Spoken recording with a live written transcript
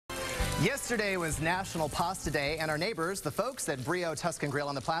Yesterday was National Pasta Day, and our neighbors, the folks at Brio Tuscan Grille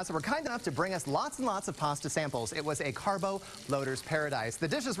on the plaza, were kind enough to bring us lots and lots of pasta samples. It was a carbo loader's paradise. The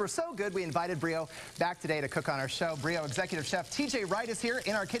dishes were so good, we invited Brio back today to cook on our show. Brio Executive Chef TJ Wright is here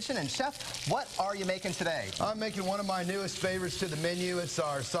in our kitchen. And Chef, what are you making today? I'm making one of my newest favorites to the menu. It's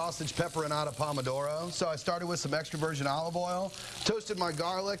our sausage Pepperonata Pomodoro. So I started with some extra virgin olive oil, toasted my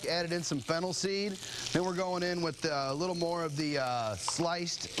garlic, added in some fennel seed. Then we're going in with a little more of the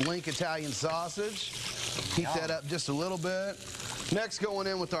sliced Link Italian sausage. Heat that up just a little bit. Next, going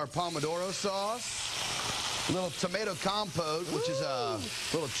in with our Pomodoro sauce. A little tomato compote, which is a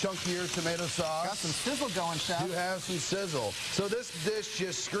little chunkier tomato sauce. Got some sizzle going, Chef. You have some sizzle. So this dish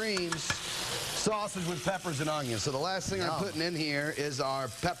just screams sausage with peppers and onions. So the last thing I'm putting in here is our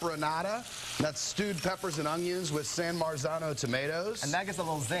Pepperonata. That's stewed peppers and onions with San Marzano tomatoes. And that gives a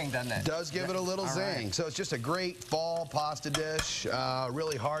little zing, doesn't it? Does give it a little zing. Right. So it's just a great fall pasta dish.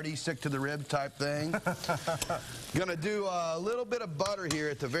 Really hearty, stick to the rib type thing. Gonna do a little bit of butter here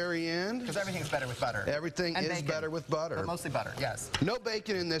at the very end. Because everything's better with butter. Everything is bacon. Better with butter. But mostly butter, yes. No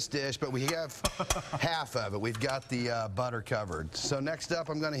bacon in this dish, but we have half of it. We've got the butter covered. So next up,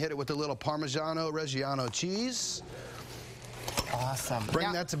 I'm gonna hit it with a little Parmigiano Reggiano cheese. Awesome.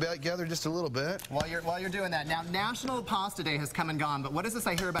 Bring that together just a little bit. While you're doing that, now National Pasta Day has come and gone, but what is this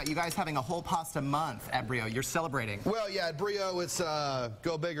I hear about you guys having a whole pasta month at Brio? You're celebrating. Well, yeah, at Brio it's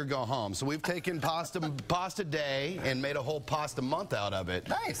go big or go home. So we've taken pasta day and made a whole pasta month out of it.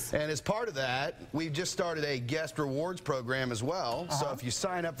 Nice. And as part of that, we've just started a guest rewards program as well. So if you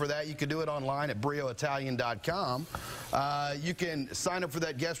sign up for that, you can do it online at brioitalian.com. You can sign up for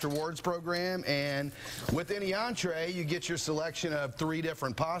that guest rewards program, and with any entree, you get your selection of 3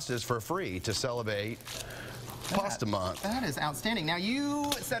 different pastas for free to celebrate Pasta Month. That is outstanding. Now,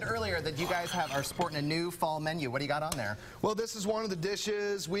 you said earlier that you guys are sporting a new fall menu. What do you got on there? Well, this is one of the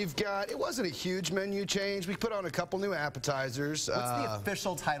dishes we've got. It wasn't a huge menu change. We put on a couple new appetizers. What's the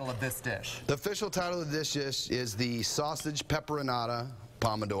official title of this dish? The official title of this dish is the sausage Pepperonata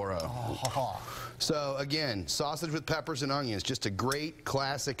Pomodoro. So again, sausage with peppers and onions, just a great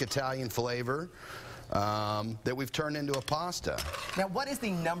classic Italian flavor that we've turned into a pasta. Now, what is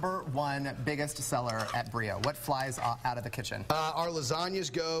the #1 biggest seller at Brio? What flies out of the kitchen? Our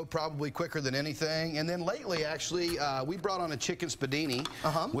lasagnas go probably quicker than anything. And then lately, actually, we brought on a chicken spadini,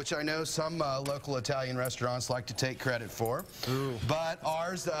 which I know some local Italian restaurants like to take credit for. But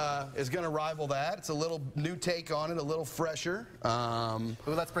ours is going to rival that. It's a little new take on it, a little fresher.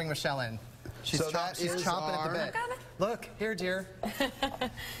 Let's bring Michelle in. She's chomping at the bit. Look, here, dear.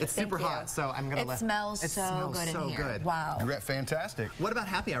 It's super hot, so I'm going to let... It smells so good in here. Wow. Fantastic. What about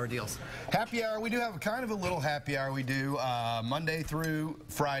happy hour deals? Happy hour, we do have kind of a little happy hour. We do Monday through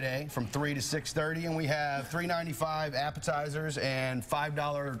Friday from 3 to 6:30, and we have $3.95 appetizers and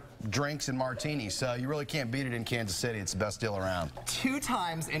 $5 drinks and martinis. So you really can't beat it in Kansas City. It's the best deal around. 2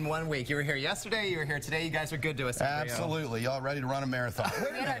 times in 1 week. You were here yesterday, you were here today. You guys are good to us. Absolutely. Y'all ready to run a marathon?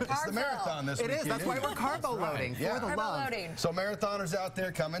 Wait a minute. It's the marathon this weekend. It is. That's why we're carbo loading. For the love. So marathoners out there,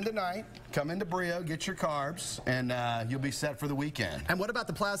 come in tonight, come into Brio, get your carbs, and you'll be set for the weekend. And what about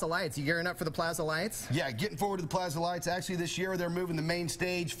the Plaza Lights? You gearing up for the Plaza Lights? Yeah, getting forward to the Plaza Lights. Actually, this year they're moving the main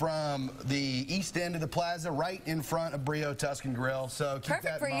stage from the east end of the plaza right in front of Brio Tuscan Grille. So keep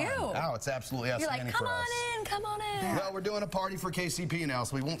that in mind. Perfect for you. Oh, it's absolutely outstanding for us. You're like, come on in. Well, we're doing a party for KCP now,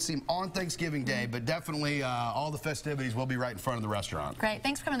 so we won't see them on Thanksgiving Day, but definitely all the festivities will be right in front of the restaurant. Great.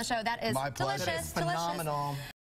 Thanks for coming on the show. That is my pleasure. Delicious. Phenomenal.